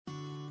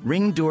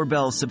Ring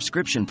Doorbell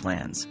subscription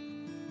plans.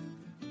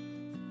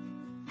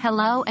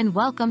 Hello and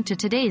welcome to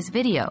today's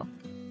video.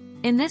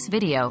 In this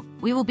video,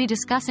 we will be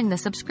discussing the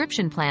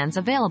subscription plans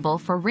available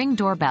for Ring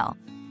Doorbell.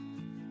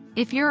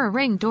 If you're a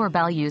Ring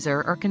Doorbell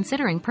user or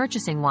considering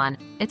purchasing one,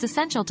 it's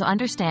essential to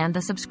understand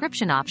the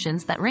subscription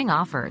options that Ring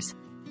offers.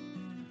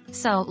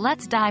 So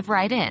let's dive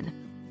right in.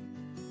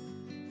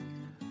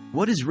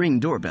 What is Ring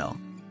Doorbell?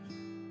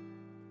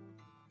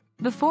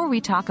 Before we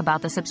talk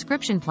about the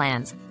subscription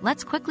plans,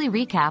 let's quickly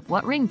recap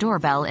what Ring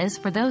Doorbell is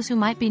for those who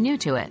might be new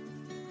to it.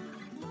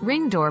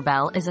 Ring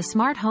Doorbell is a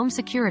smart home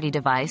security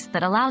device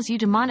that allows you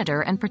to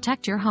monitor and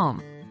protect your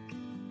home.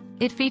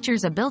 It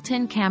features a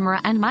built-in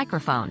camera and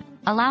microphone,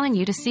 allowing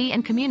you to see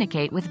and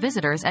communicate with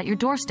visitors at your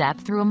doorstep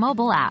through a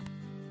mobile app.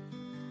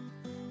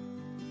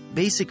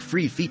 Basic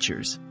free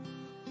features.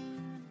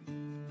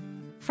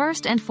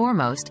 First and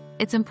foremost,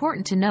 it's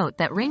important to note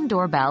that Ring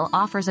Doorbell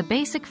offers a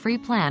basic free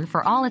plan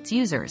for all its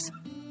users.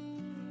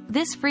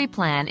 This free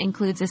plan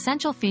includes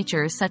essential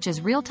features such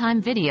as real-time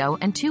video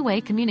and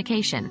two-way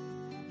communication.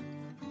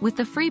 With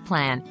the free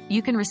plan,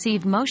 you can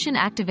receive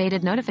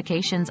motion-activated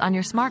notifications on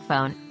your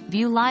smartphone,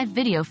 view live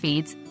video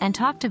feeds, and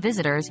talk to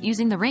visitors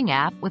using the Ring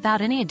app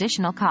without any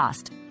additional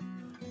cost.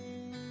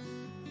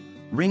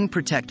 Ring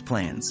Protect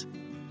plans.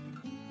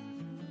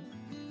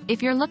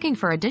 If you're looking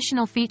for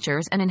additional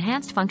features and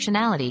enhanced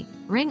functionality,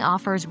 Ring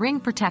offers Ring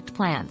Protect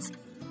plans.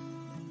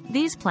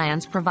 These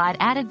plans provide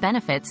added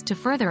benefits to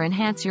further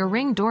enhance your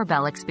Ring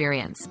Doorbell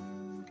experience.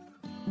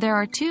 There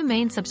are two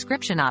main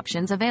subscription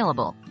options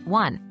available.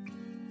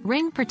 1.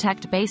 Ring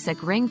Protect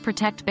Basic. Ring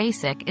Protect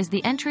Basic is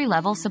the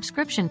entry-level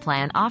subscription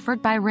plan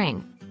offered by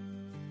Ring.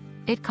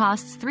 It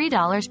costs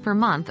 $3 per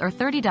month or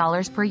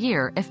 $30 per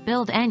year if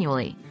billed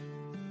annually.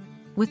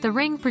 With the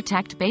Ring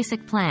Protect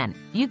Basic plan,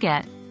 you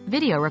get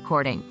video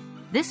recording.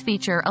 This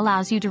feature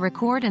allows you to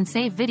record and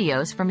save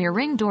videos from your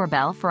Ring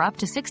Doorbell for up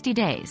to 60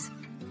 days.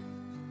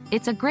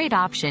 It's a great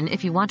option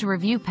if you want to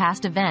review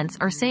past events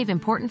or save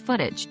important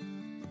footage.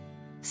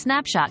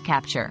 Snapshot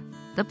Capture.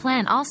 The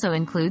plan also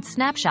includes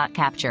Snapshot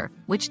Capture,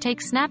 which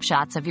takes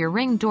snapshots of your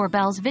Ring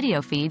Doorbell's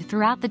video feed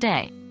throughout the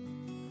day.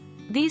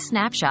 These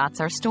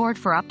snapshots are stored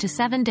for up to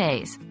 7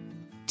 days.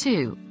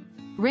 2.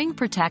 Ring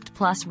Protect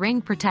Plus.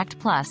 Ring Protect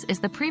Plus is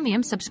the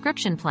premium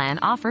subscription plan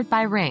offered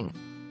by Ring.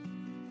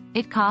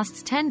 It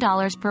costs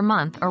 $10 per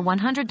month or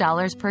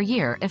 $100 per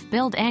year if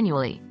billed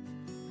annually.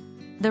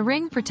 The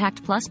Ring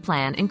Protect Plus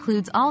plan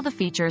includes all the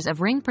features of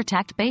Ring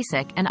Protect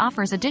Basic and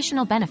offers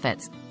additional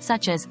benefits,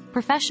 such as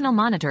professional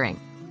monitoring.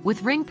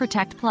 With Ring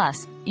Protect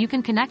Plus, you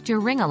can connect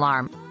your Ring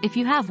alarm, if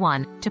you have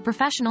one, to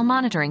professional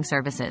monitoring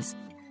services.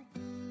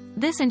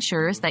 This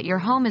ensures that your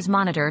home is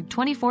monitored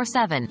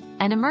 24/7,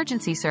 and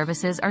emergency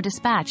services are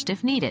dispatched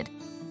if needed.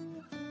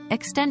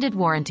 Extended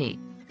Warranty.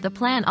 The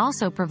plan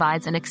also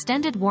provides an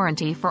extended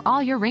warranty for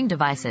all your Ring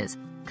devices,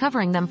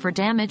 covering them for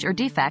damage or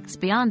defects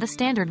beyond the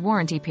standard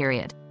warranty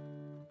period.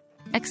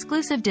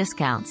 Exclusive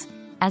discounts.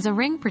 As a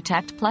Ring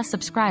Protect Plus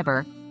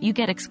subscriber, you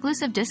get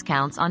exclusive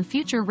discounts on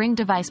future Ring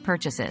device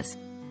purchases.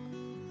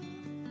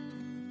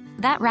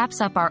 That wraps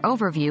up our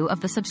overview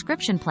of the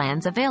subscription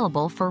plans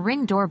available for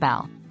Ring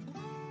Doorbell.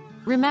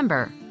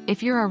 Remember,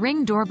 if you're a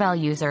Ring Doorbell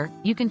user,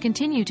 you can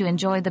continue to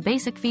enjoy the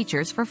basic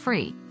features for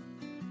free.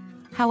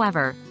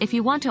 However, if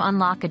you want to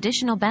unlock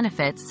additional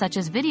benefits such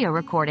as video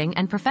recording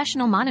and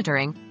professional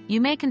monitoring, you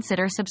may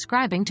consider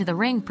subscribing to the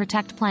Ring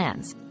Protect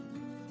plans.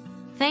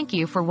 Thank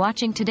you for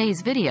watching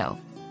today's video.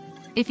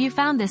 If you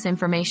found this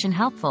information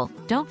helpful,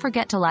 don't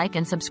forget to like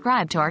and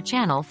subscribe to our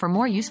channel for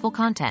more useful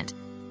content.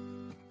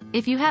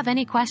 If you have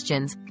any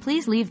questions,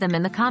 please leave them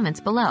in the comments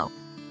below.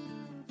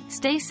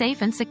 Stay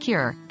safe and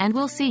secure, and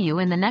we'll see you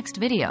in the next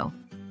video.